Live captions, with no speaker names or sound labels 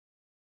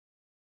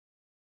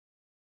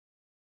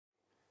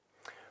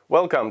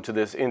Welcome to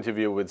this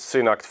interview with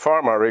Synact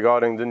Pharma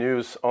regarding the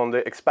news on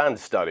the EXPAND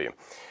study.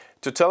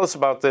 To tell us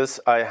about this,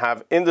 I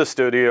have in the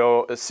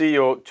studio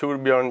CEO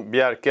Torbjørn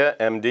Bjerke,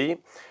 MD,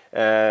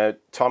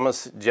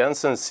 Thomas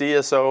Jonassen,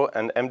 CSO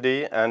and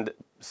MD, and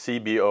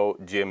CBO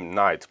Jim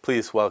Knight.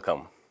 Please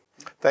welcome.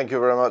 Thank you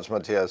very much,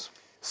 Matthias.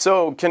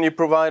 So, can you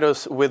provide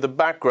us with a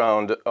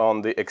background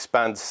on the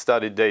EXPAND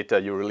study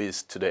data you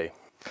released today?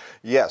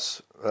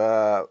 Yes.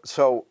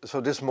 So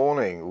this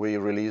morning we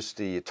released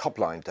the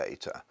top-line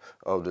data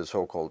of the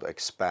so-called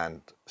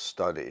EXPAND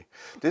study.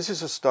 This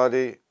is a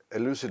study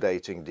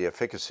elucidating the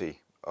efficacy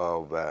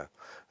of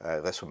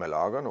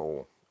resomelagon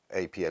or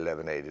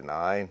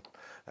AP1189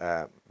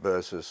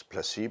 versus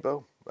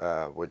placebo,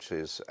 which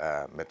is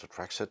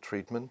methotrexate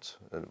treatment,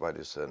 what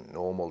is a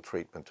normal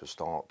treatment to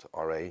start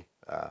RA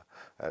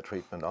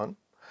treatment on,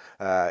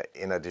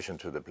 in addition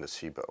to the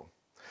placebo.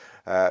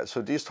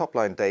 So these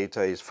top-line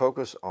data is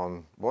focused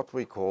on what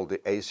we call the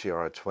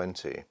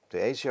ACR20. The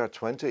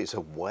ACR20 is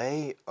a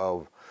way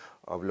of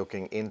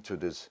looking into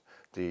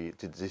the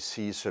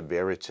disease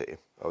severity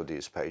of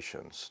these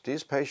patients.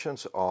 These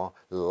patients are,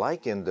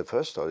 like in the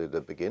first study,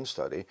 the BEGIN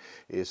study,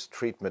 is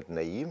treatment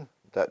naive.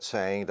 That's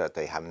saying that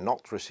they have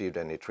not received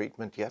any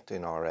treatment yet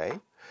in RA,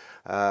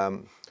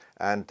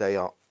 and they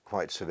are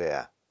quite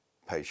severe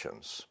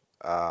patients.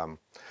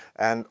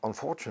 And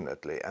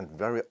unfortunately, and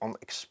very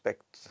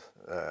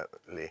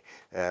unexpectedly,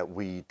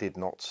 we did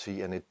not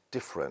see any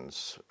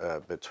difference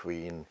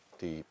between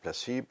the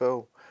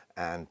placebo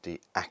and the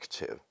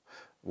active,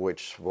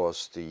 which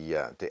was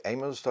the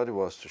aim of the study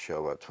was to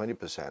show a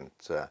 20%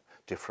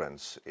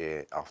 difference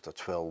after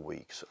 12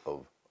 weeks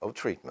of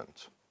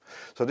treatment.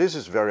 So this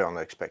is very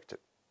unexpected.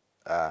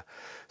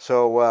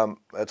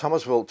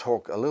 Thomas will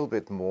talk a little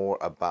bit more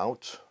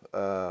about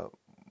the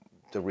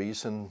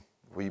reason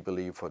we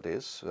believe for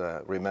this.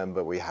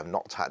 Remember, we have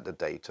not had the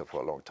data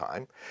for a long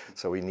time,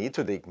 so we need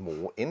to dig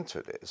more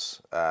into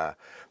this.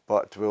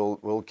 But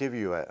we'll give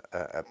you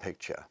a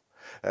picture.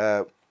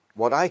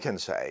 What I can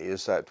say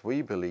is that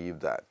we believe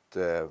that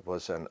there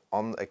was an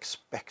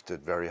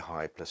unexpected very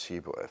high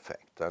placebo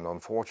effect, and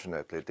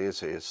unfortunately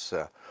this is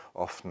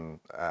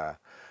often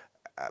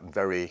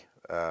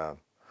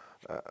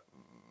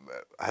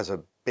has a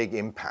big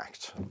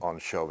impact on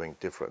showing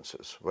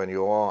differences. When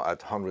you are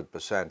at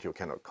 100%, you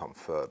cannot come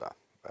further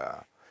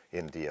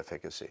in the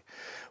efficacy.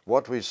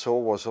 What we saw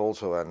was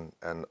also an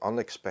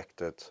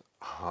unexpected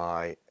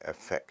high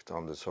effect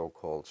on the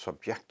so-called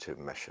subjective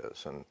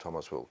measures, and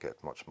Thomas will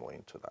get much more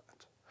into that.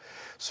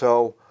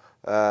 So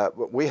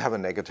we have a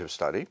negative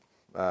study,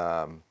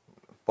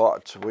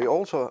 but we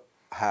also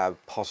have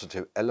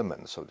positive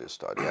elements of this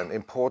study, and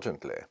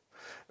importantly,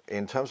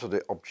 in terms of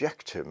the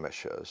objective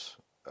measures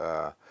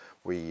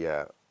we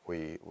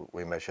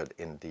measured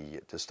in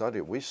the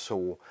study, we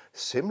saw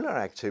similar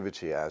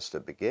activity as the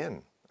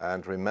BEGIN.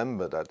 And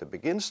remember that the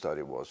BEGIN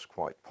study was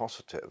quite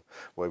positive,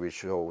 where we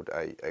showed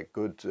a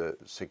good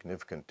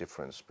significant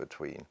difference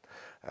between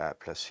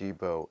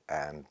placebo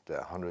and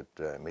 100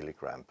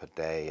 milligram per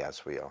day,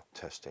 as we are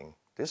testing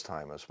this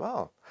time as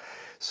well.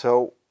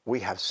 So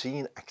we have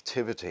seen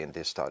activity in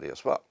this study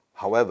as well.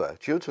 However,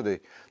 due to the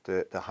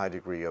high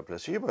degree of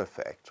placebo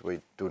effect,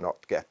 we do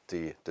not get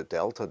the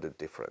delta, the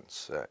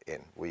difference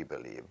we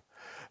believe.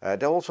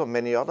 There are also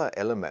many other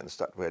elements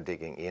that we're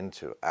digging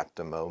into at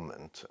the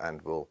moment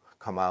and will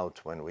come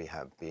out when we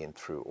have been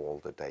through all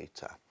the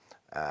data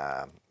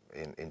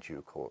in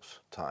due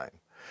course time.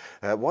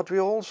 What we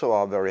also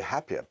are very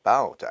happy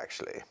about,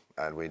 actually,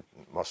 and we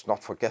must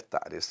not forget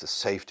that, is the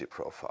safety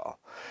profile.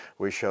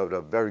 We showed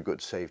a very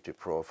good safety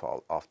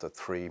profile after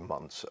 3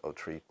 months of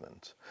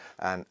treatment.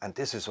 And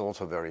this is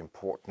also very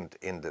important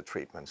in the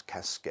treatment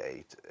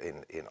cascade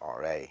in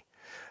RA.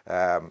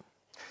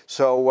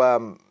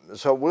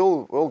 So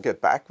we'll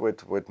get back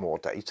with more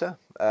data,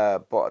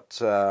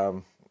 but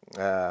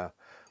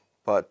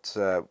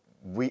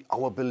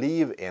our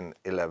belief in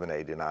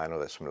 1189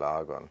 or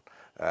resomelagon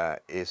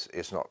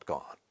is not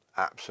gone.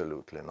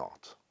 Absolutely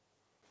not.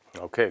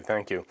 Okay,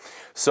 thank you.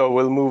 So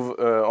we'll move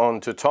on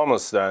to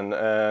Thomas then.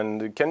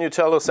 And can you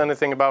tell us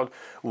anything about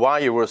why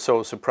you were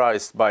so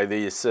surprised by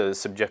these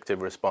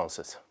subjective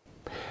responses?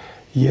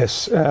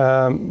 Yes,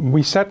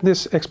 we set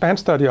this EXPAND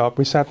study up.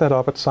 We set that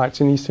up at sites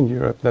in Eastern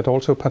Europe that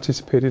also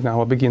participated in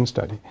our BEGIN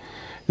study.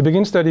 The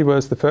BEGIN study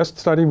was the first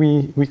study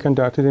we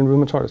conducted in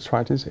rheumatoid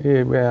arthritis,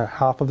 where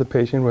half of the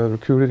patients were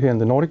recruited here in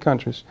the Nordic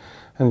countries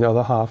and the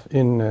other half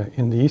in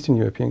the Eastern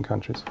European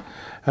countries.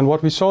 And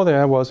what we saw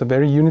there was a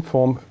very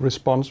uniform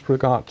response with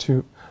regard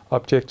to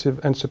objective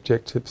and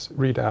subjective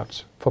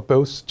readouts for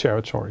both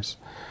territories,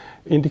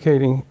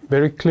 indicating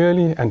very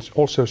clearly and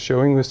also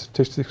showing with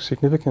statistical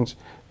significance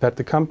that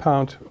the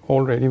compound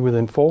already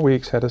within 4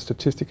 weeks had a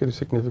statistically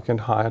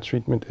significant higher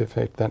treatment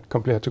effect than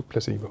compared to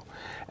placebo.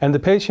 And the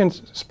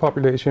patients'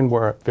 population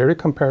were very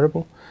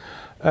comparable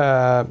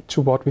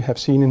to what we have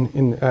seen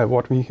in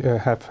what we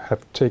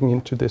have taken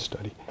into this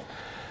study.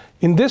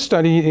 In this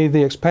study,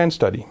 the EXPAND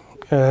study,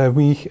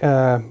 we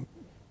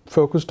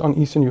focused on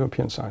Eastern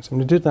European sites. And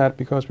we did that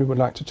because we would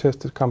like to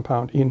test the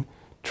compound in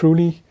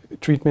truly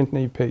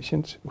treatment-naive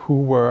patients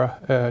who were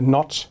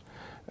not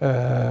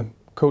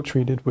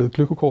co-treated with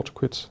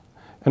glucocorticoids,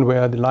 and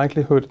where the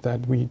likelihood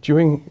that we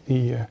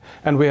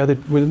and where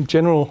the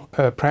general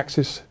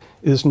praxis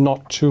is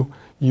not to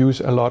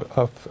use a lot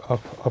of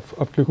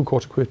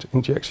glucocorticoid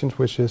injections,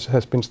 which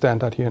has been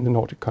standard here in the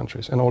Nordic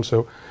countries, and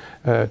also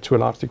to a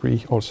large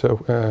degree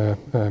also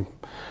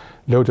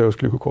low-dose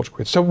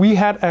glucocorticoids. So we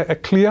had a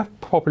clear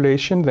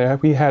population there.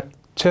 We had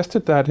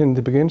tested that in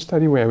the BEGIN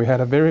study, where we had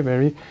a very,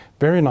 very,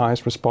 very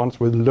nice response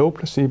with low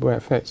placebo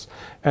effects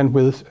and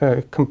with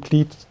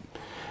complete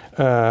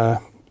where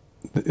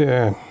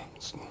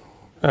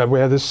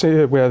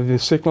the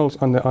signals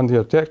on the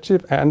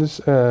objective and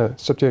the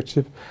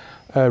subjective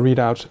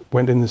readouts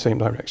went in the same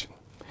direction.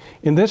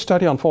 In this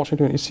study,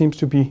 unfortunately, it seems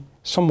to be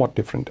somewhat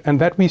different, and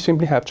that we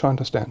simply have to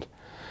understand.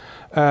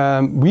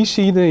 We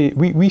see the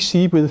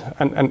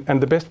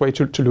best way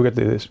to look at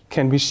this,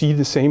 can we see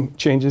the same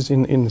changes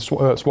in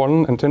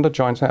swollen and tender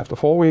joints after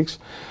 4 weeks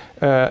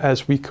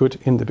as we could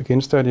in the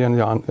BEGIN study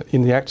and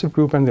in the active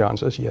group? And the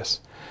answer is yes.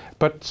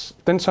 But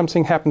then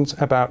something happens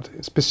about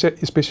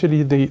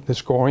especially the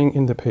scoring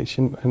in the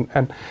patient,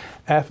 and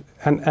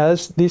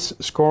as this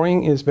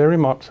scoring is very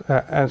much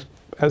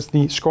as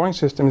the scoring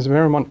system is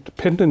very much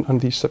dependent on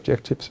these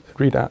subjective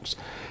readouts,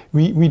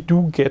 we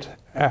do get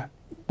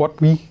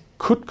what we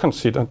could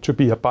consider to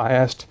be a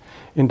biased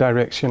in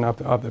direction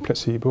of the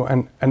placebo,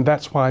 and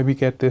that's why we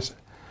get this,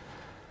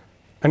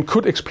 and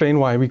could explain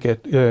why we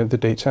get the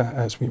data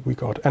as we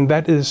got, and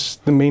that is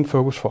the main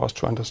focus for us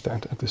to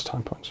understand at this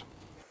time point.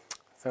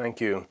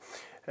 Thank you.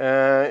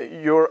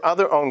 Your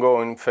other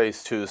ongoing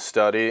phase 2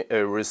 study,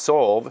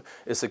 Resolve,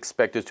 is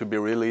expected to be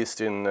released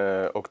in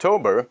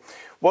October.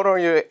 What are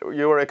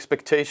your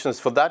expectations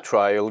for that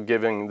trial,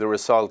 given the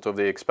result of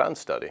the EXPAND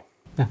study?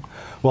 Yeah.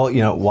 Well,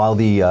 while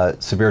the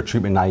severe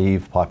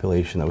treatment-naive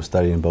population that was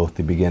studied in both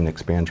the BEGIN and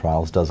EXPAND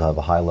trials does have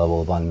a high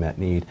level of unmet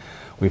need,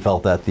 we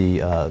felt that the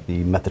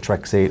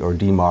methotrexate or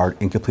DMARD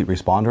incomplete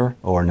responder,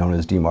 or known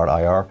as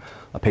DMARD-IR,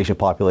 a patient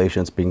population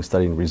that's being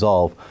studied in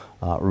Resolve,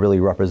 really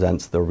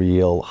represents the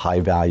real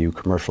high-value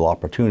commercial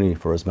opportunity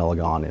for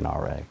resmelagon in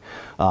RA.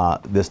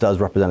 This does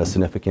represent a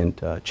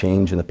significant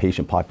change in the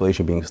patient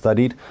population being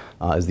studied,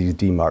 as these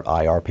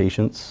DMARD-IR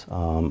patients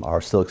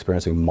are still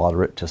experiencing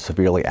moderate to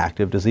severely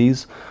active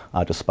disease,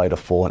 despite a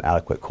full and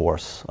adequate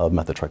course of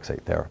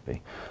methotrexate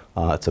therapy.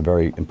 It's a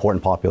very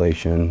important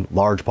population,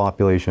 large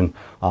population,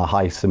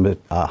 high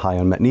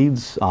unmet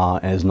needs,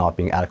 and is not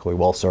being adequately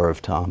well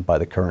served by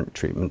the current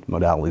treatment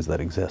modalities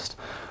that exist.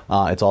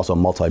 It's also a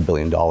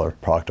multi-billion-dollar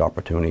product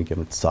opportunity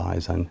given its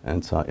size and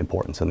its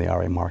importance in the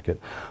RA market.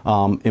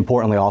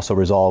 Importantly, also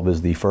Resolve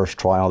is the first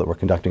trial that we're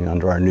conducting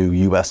under our new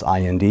US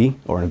IND,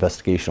 or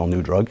Investigational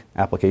New Drug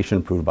application,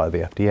 approved by the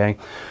FDA.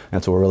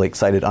 And so we're really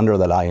excited under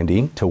that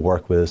IND to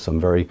work with some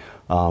very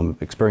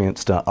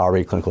experienced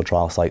RA clinical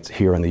trial sites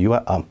here in the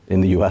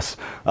US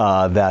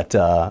that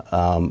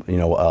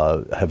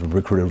have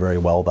recruited very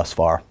well thus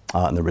far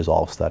in the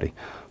Resolve study.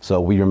 So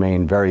we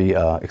remain very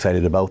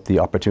excited about the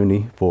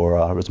opportunity for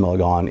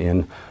resmelagon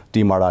in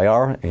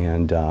DMARD-IR,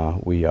 and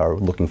we are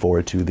looking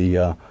forward to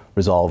the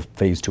Resolve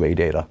phase 2A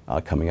data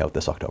coming out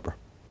this October.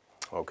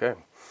 Okay.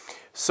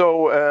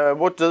 So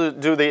what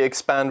do the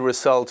EXPAND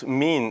results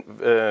mean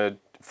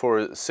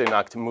for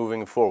Synact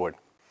moving forward?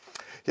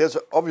 Yes,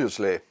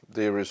 obviously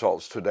the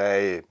results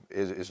today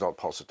is not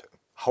positive.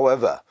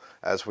 However,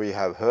 as we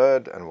have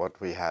heard and what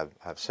we have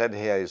said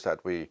here is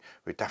that we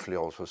definitely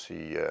also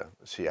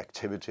see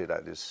activity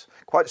that is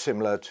quite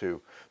similar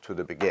to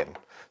the BEGIN.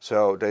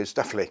 So there's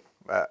definitely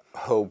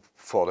hope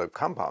for the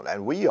compound,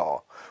 and we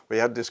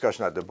had a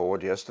discussion at the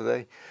board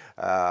yesterday,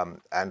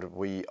 and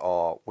we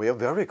are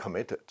very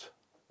committed,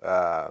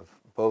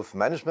 both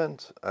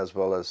management as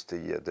well as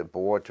the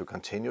board, to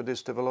continue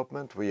this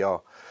development. We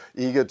are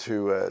eager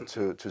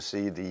to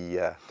see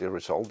the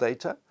result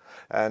data.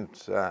 And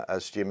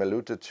as Jim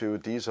alluded to,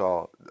 these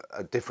are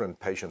a different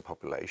patient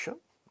population.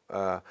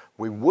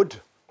 We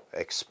would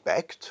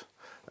expect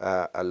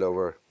a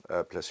lower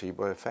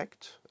placebo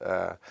effect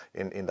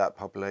in that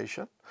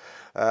population.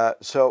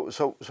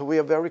 So we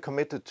are very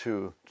committed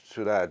to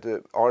that.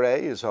 RA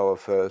is our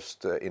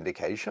first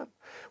indication.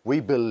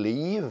 We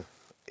believe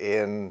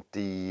in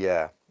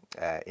the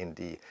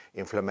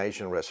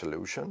inflammation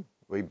resolution.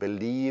 We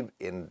believe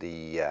in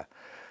the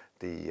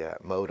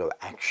mode of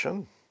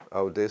action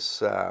of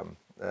this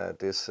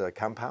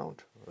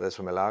compound,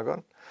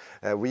 resmelagon.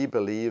 We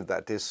believe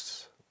that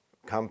this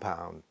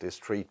compound, this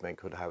treatment,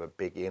 could have a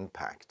big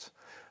impact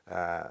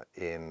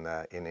in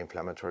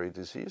inflammatory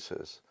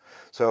diseases.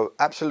 So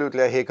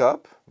absolutely a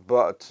hiccup,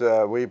 but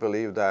we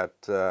believe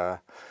that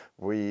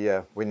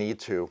we need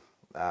to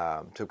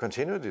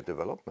continue the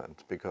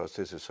development because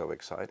this is so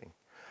exciting.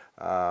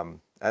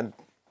 And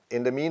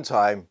in the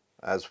meantime,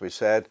 as we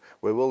said,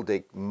 we will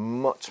dig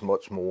much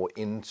more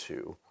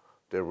into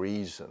the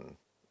reason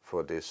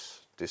for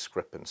this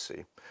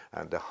discrepancy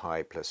and the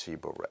high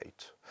placebo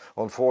rate.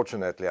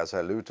 Unfortunately, as I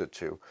alluded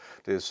to,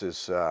 this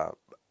is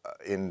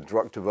in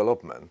drug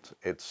development,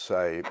 it's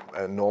a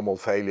normal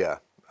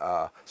failure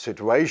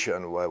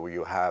situation where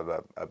you have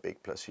a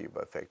big placebo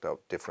effect of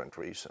different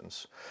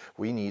reasons.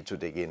 We need to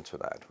dig into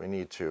that. We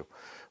need to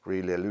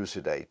really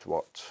elucidate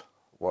what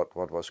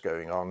was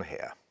going on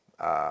here.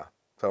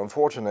 So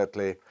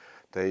unfortunately,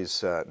 there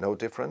is no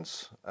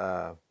difference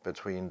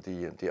between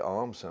the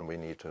arms, and we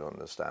need to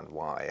understand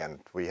why. And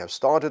we have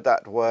started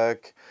that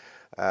work.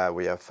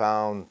 We have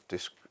found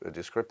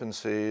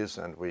discrepancies,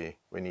 and we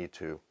need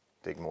to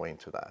dig more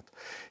into that.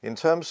 In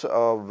terms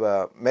of,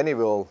 many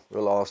will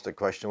ask the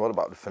question, what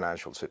about the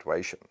financial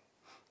situation?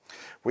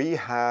 We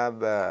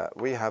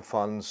have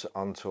funds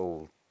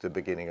until the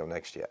beginning of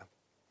next year,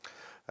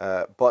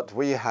 but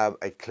we have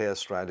a clear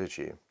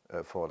strategy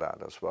for that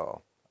as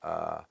well.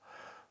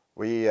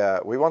 We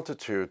wanted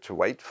to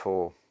wait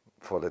for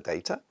the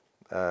data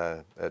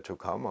to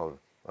come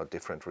of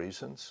different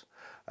reasons,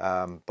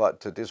 but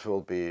this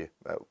will be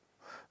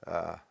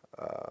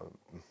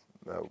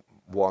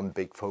one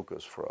big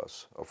focus for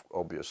us,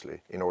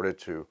 obviously, in order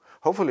to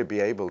hopefully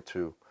be able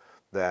to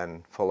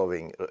then,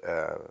 following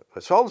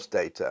results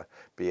data,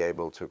 be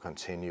able to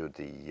continue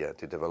the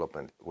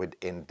development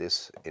within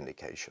this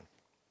indication.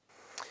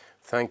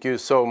 Thank you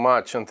so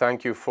much, and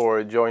thank you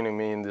for joining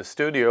me in the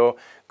studio.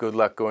 Good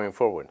luck going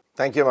forward.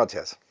 Thank you,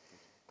 Matthias.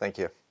 Thank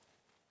you.